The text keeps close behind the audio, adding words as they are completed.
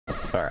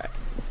Alright.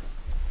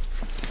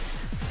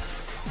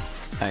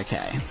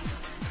 Okay.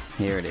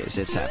 Here it is,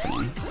 it's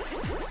happening.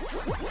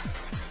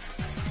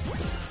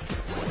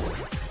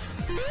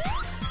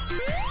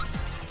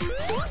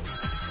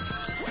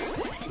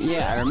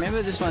 Yeah, I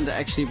remember this one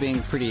actually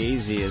being pretty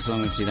easy as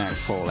long as you don't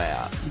fall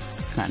out,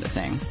 kind of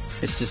thing.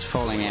 It's just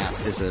falling out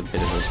is a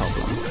bit of a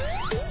problem.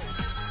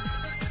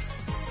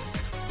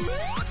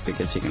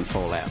 Because you can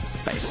fall out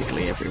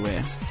basically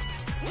everywhere.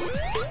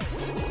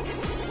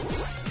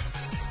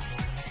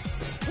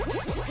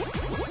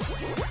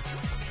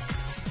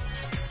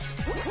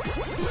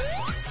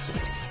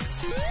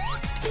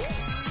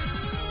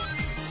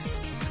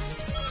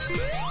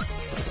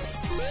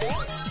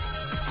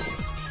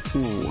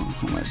 Ooh,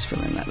 almost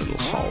fell in that little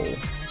hole.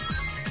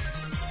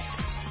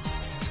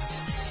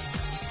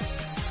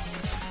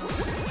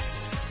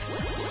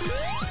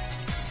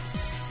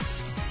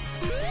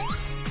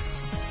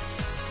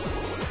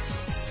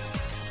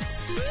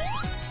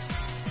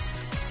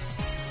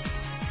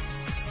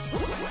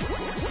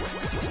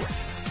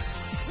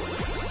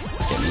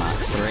 Get Mark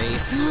 3.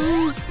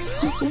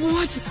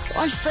 What?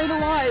 I stayed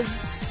alive!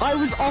 I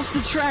was off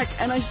the track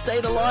and I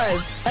stayed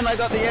alive! And I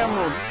got the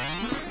emerald!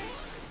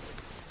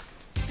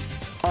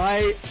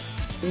 I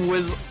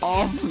was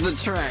off the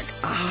track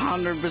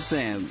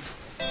 100%.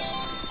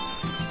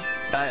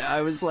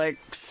 I was like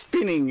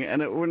spinning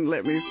and it wouldn't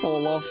let me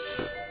fall off.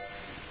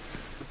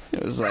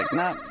 It was like,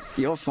 nah,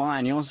 you're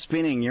fine, you're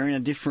spinning, you're in a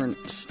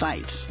different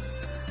state.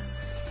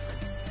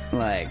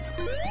 Like,